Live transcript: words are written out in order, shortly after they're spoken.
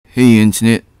Hey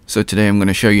Internet, so today I'm going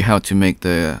to show you how to make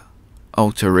the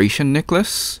Alteration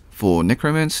necklace for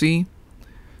necromancy.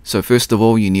 So first of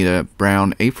all, you need a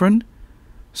brown apron.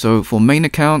 So for main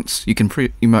accounts, you can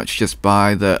pretty much just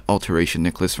buy the Alteration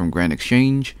necklace from Grand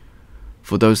Exchange.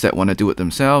 For those that want to do it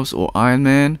themselves or Iron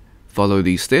Man, follow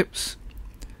these steps.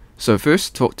 So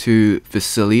first, talk to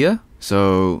Vasilia.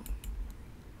 So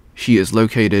she is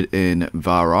located in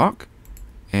Varrock,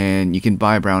 and you can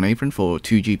buy a brown apron for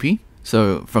 2 GP.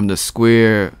 So from the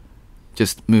square,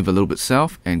 just move a little bit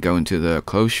south and go into the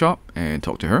clothes shop and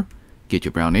talk to her. Get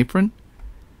your brown apron.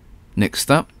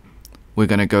 Next up, we're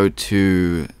going to go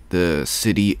to the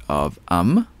city of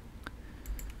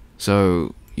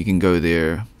So you can go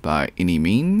there by any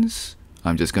means.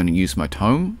 I'm just going to use my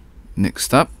tome.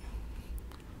 Next up,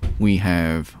 we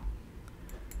have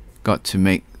got to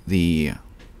make the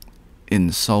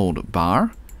ensouled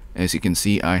bar. As you can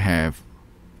see, I have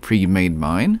pre-made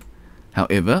mine.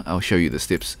 However, I'll show you the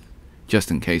steps just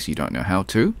in case you don't know how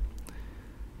to.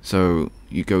 So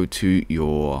you go to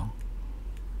your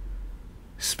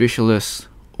specialist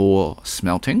or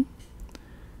smelting,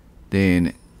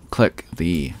 then click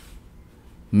the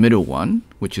middle one,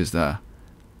 which is the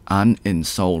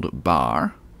unensouled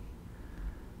bar.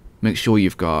 Make sure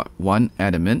you've got 1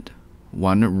 adamant,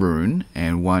 1 rune,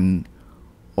 and 1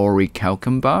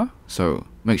 orichalcum bar. So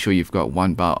make sure you've got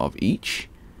 1 bar of each,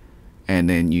 and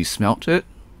then you smelt it,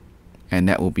 and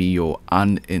that will be your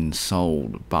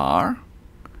unensouled bar.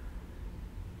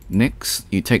 Next,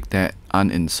 you take that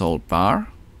unensouled bar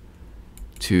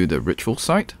to the ritual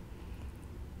site.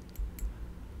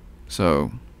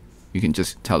 So you can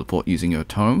just teleport using your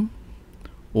tome,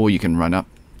 or you can run up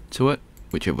to it,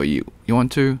 whichever you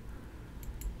want to.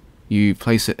 You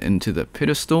place it into the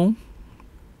pedestal,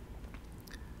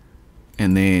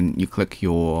 and then you click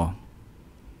your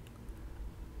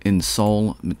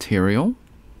ensoul material.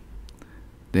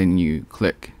 Then you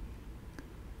click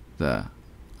the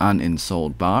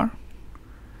unensouled bar.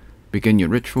 Begin your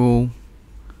ritual.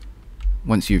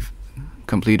 Once you've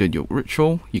completed your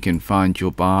ritual, you can find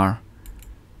your bar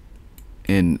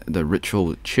in the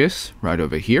ritual chest right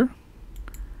over here.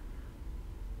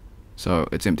 So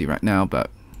it's empty right now, but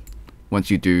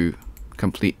once you do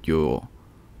complete your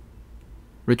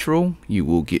ritual, you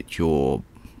will get your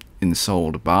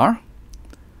ensouled bar.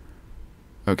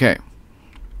 Okay.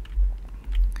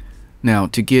 Now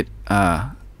to get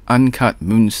uncut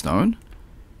moonstone,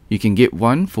 you can get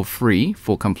one for free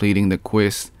for completing the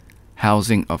quest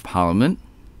Housing of Parliament.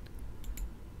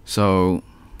 So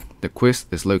the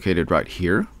quest is located right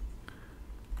here.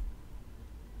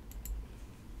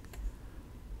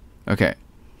 Okay.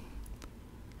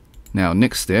 Now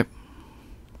next step,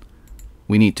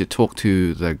 we need to talk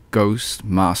to the Ghost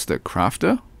Master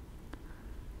Crafter.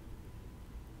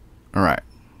 Alright.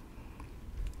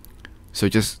 So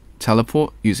just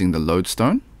teleport using the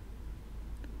lodestone.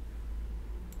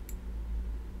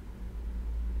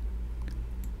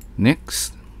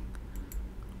 Next,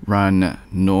 run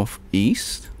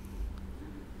northeast,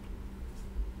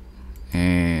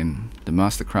 and the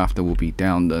Master Crafter will be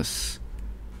down this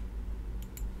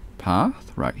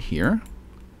path right here.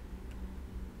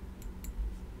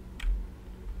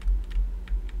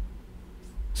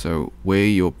 So wear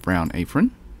your brown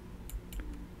apron.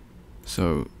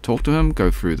 So talk to him,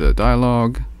 go through the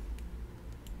dialogue,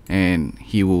 and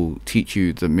he will teach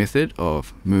you the method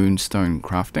of moonstone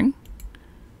crafting.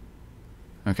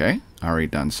 Okay, I already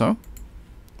done so.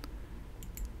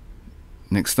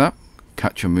 Next up,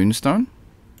 cut your moonstone.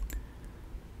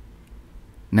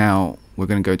 Now we're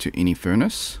going to go to any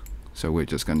furnace. So we're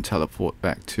just going to teleport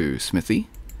back to Smithy.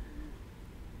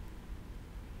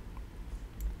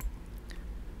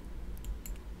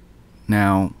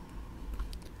 Now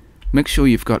make sure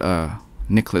you've got a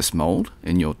necklace mold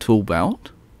in your tool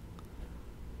belt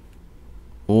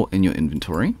or in your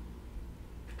inventory.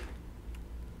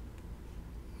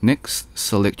 Next,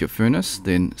 select your furnace,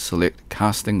 then select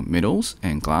casting metals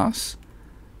and glass,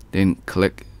 then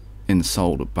click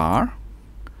ensouled bar,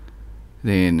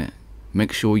 then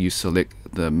make sure you select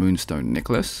the moonstone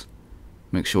necklace,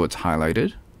 make sure it's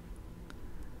highlighted,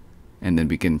 and then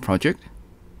begin project.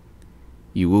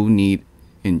 You will need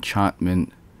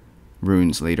enchantment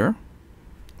runes later.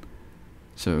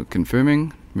 So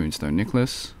confirming moonstone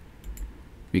necklace,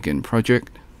 begin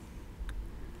project.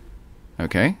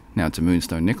 Okay, now it's a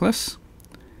moonstone necklace.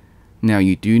 Now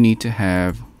you do need to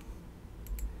have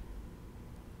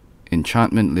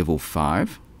enchantment level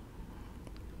 5.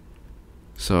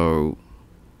 So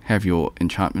have your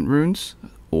enchantment runes,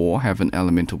 or have an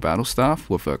elemental battle staff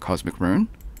with a cosmic rune,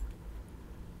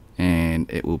 and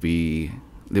it will be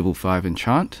level 5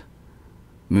 enchant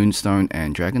Moonstone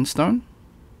and Dragonstone,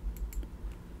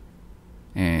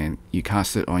 and you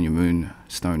cast it on your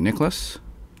Moonstone necklace,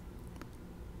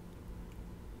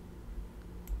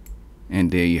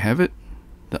 and there you have it,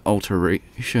 the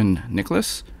Alteration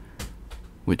necklace,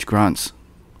 which grants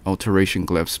Alteration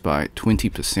glyphs by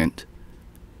 20%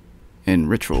 in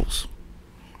rituals.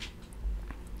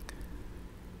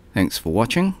 Thanks for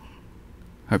watching.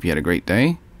 Hope you had a great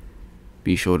day.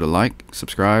 Be sure to like,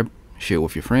 subscribe, share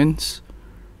with your friends,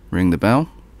 ring the bell,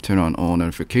 turn on all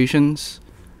notifications,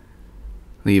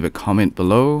 leave a comment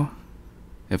below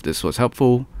if this was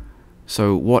helpful.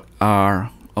 So what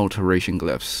are Alteration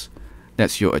glyphs?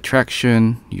 That's your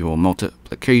attraction, your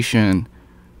multiplication,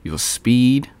 your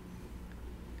speed,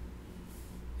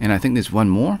 and I think there's one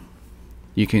more.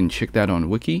 You can check that on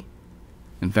Wiki.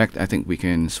 In fact, I think we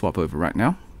can swap over right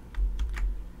now.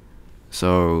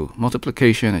 So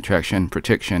multiplication, attraction,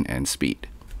 protection, and speed.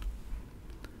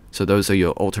 So those are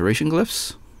your Alteration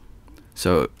glyphs.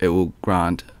 So it will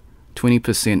grant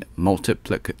 20%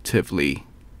 multiplicatively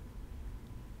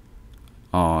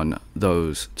on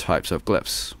those types of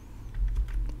glyphs.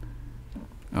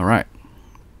 Alright.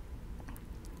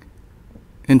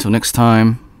 Until next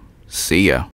time, see ya.